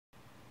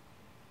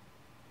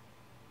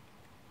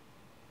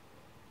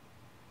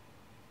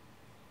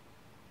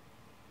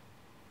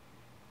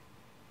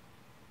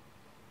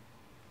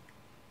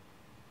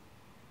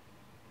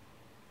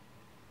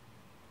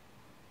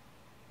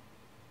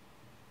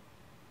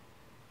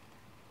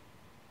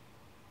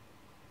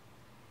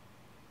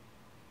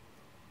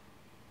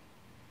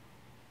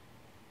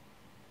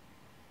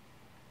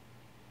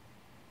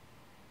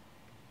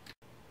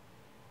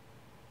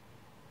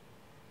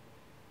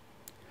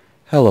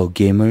Hello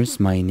gamers,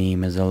 my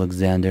name is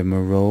Alexander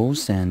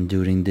Morose, and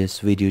during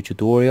this video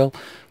tutorial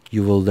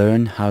you will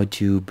learn how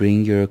to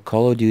bring your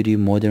Call of Duty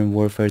Modern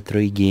Warfare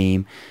 3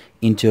 game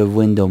into a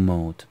window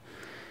mode.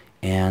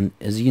 And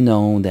as you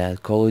know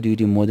that Call of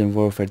Duty Modern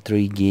Warfare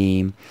 3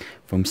 game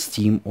from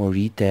Steam or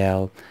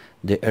retail,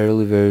 the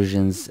early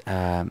versions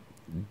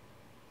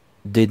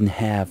didn't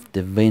have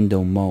the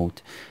window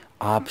mode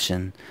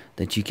option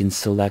that you can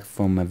select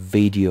from a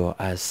video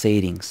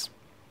settings,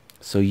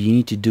 so you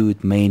need to do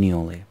it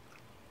manually.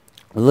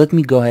 Let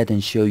me go ahead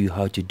and show you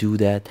how to do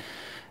that,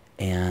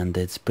 and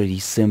it's pretty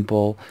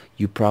simple.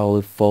 You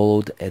probably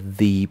followed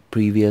the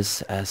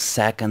previous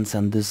seconds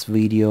on this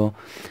video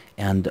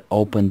and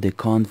open the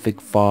config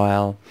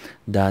file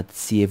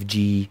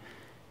 .cfg,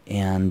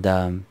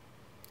 and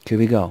here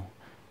we go.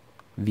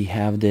 We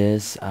have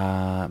this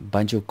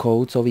bunch of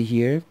codes over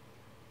here,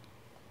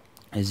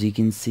 as you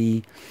can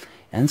see,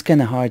 and it's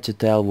kind of hard to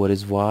tell what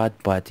is what,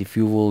 but if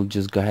you will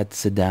just go ahead,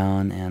 sit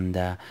down, and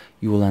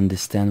you will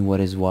understand what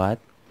is what.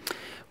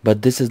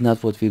 But this is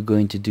not what we're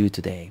going to do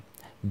today,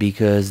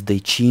 because they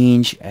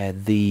change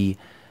the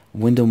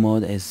window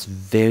mode is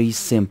very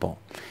simple.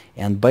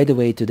 And by the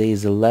way, today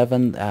is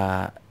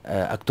November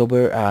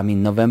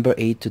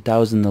 8,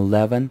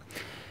 2011.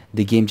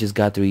 The game just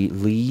got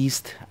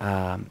released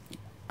on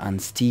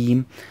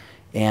Steam,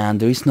 and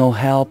there is no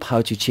help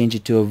how to change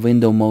it to a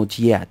window mode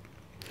yet.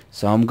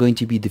 So I'm going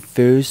to be the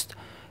first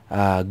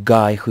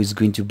guy who's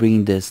going to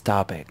bring this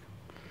topic.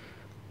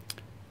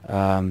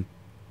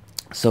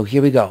 So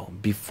here we go.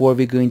 Before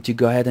we're going to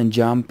go ahead and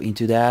jump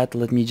into that,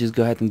 let me just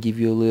go ahead and give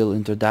you a little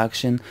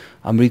introduction.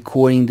 I'm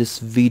recording this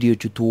video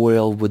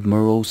tutorial with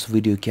Morose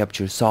video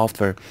capture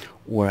software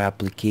or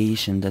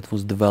application that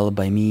was developed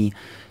by me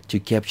to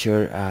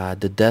capture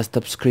the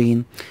desktop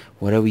screen.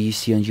 Whatever you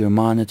see on your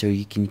monitor,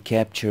 you can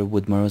capture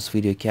with Morose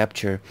video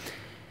capture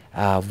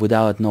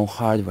without no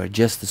hardware,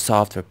 just the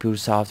software, pure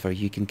software.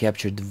 You can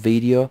capture the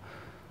video,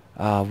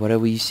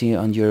 whatever you see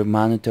on your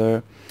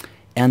monitor,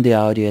 and the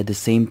audio at the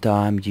same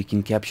time. You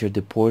can capture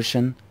the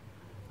portion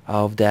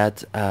of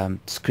that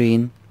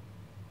screen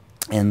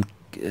and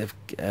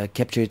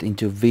capture it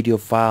into a video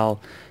file,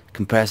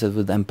 compress it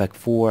with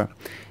MPEG-4,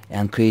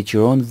 and create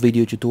your own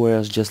video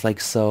tutorials just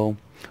like so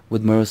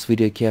with Morose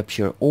video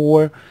capture.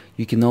 Or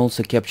you can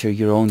also capture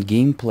your own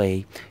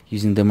gameplay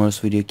using the Morose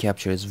video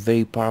capture. It's a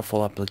very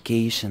powerful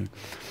application.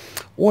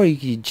 Or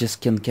you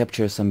just can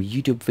capture some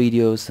YouTube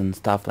videos and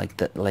stuff like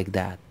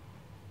that.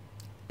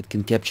 It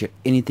can capture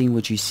anything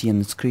which you see on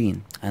the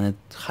screen, and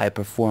it's high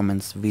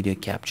performance video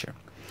capture.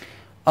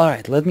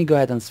 Alright, let me go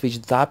ahead and switch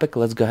the topic.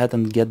 Let's go ahead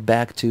and get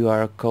back to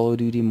our Call of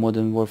Duty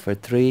Modern Warfare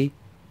 3.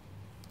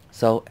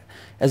 So,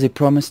 as I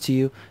promised to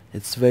you,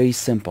 it's very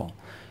simple.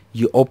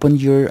 You open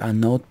your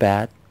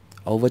Notepad.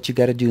 All what you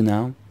gotta do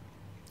now,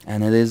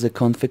 and it is a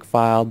config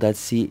file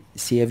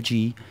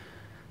 .cfg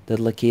that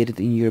located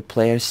in your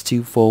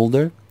Players2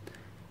 folder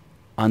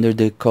under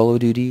the Call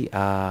of Duty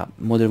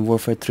Modern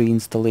Warfare 3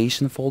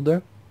 installation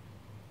folder.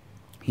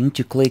 You need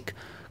to click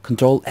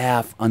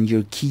CTRL+F on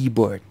your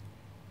keyboard.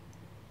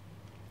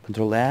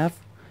 CTRL+F,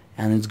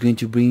 and it's going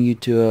to bring you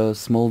to a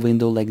small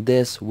window like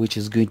this, which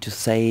is going to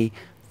say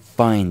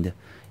find,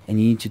 and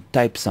you need to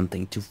type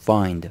something to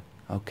find.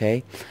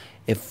 Okay,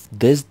 if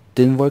this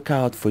didn't work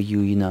out for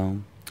you, you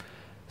know,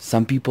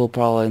 some people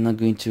probably not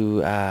going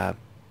to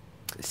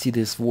see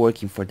this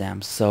working for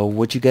them. So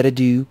what you gotta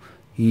do,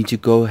 you need to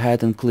go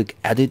ahead and click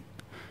edit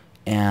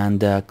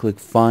and click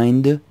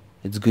find.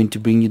 It's going to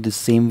bring you the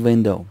same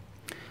window.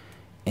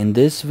 In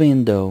this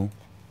window,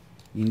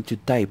 you need to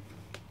type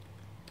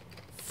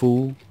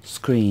full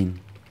screen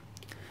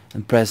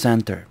and press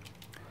enter.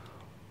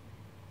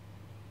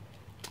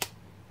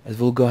 It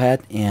will go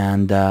ahead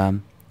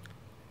and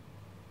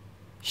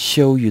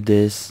show you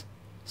this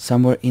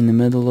somewhere in the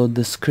middle of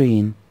the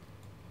screen,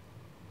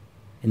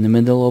 in the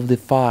middle of the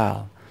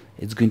file.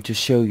 It's going to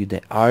show you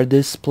the R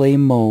display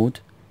mode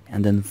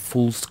and then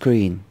full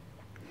screen.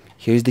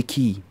 Here's the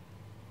key.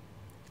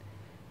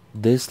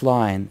 This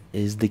line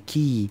is the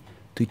key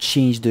to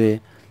change the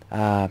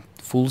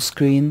full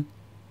screen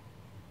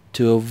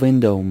to a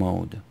window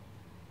mode.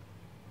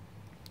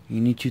 You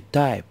need to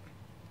type.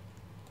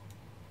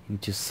 You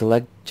need to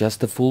select just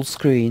the full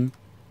screen,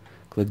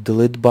 click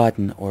delete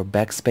button or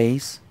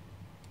backspace,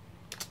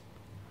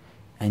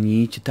 and you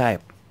need to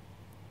type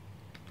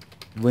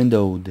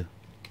windowed,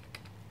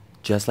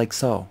 just like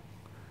so,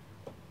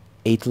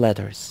 8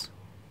 letters.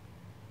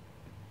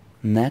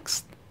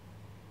 Next,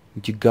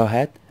 you go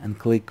ahead and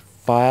click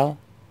file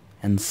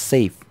and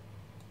save.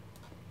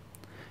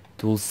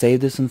 It will save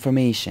this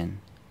information.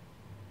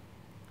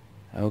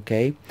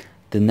 Okay,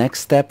 the next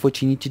step what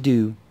you need to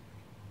do,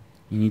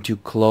 you need to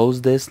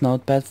close this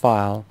notepad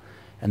file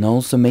and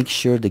also make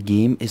sure the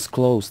game is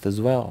closed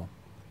as well.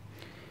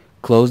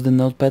 Close the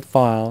notepad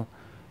file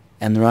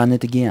and run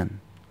it again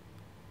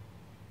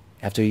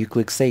after you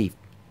click save.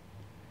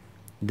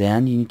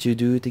 Then you need to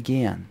do it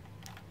again.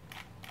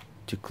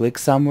 To click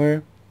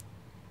somewhere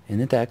in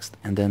the text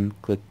and then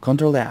click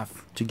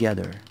CTRL+F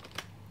together.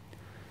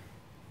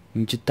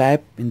 You need to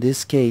type, in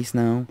this case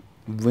now,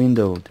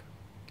 windowed,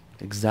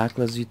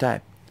 exactly as you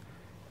type,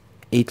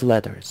 8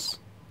 letters.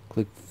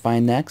 Click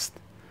find next,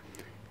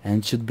 and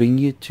it should bring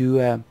you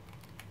to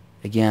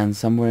again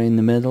somewhere in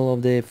the middle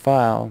of the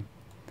file.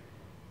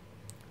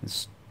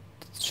 It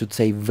should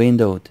say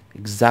windowed,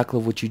 exactly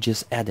what you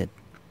just added.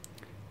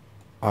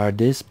 Our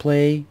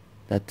display,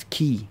 that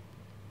key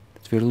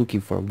that we're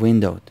looking for,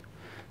 windowed.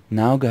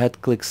 Now go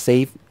ahead, click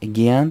save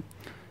again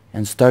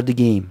and start the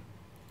game.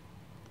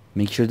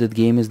 Make sure that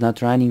game is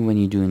not running when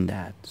you're doing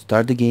that.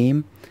 Start the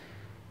game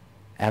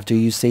after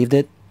you saved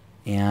it,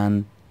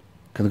 and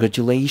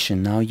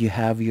congratulations, now you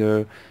have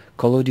your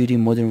Call of Duty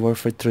Modern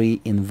Warfare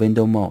 3 in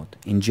window mode.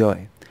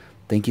 Enjoy.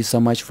 Thank you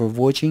so much for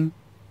watching.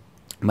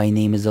 My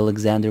name is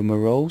Alexander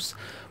Morose.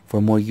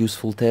 For more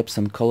useful tips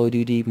on Call of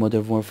Duty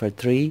Modern Warfare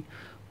 3,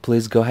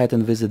 please go ahead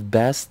and visit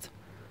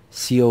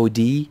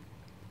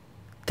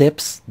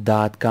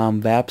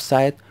bestcodtips.com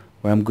website,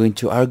 where I'm going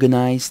to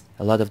organize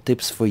a lot of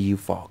tips for you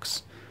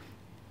folks.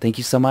 Thank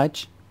you so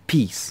much.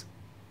 Peace.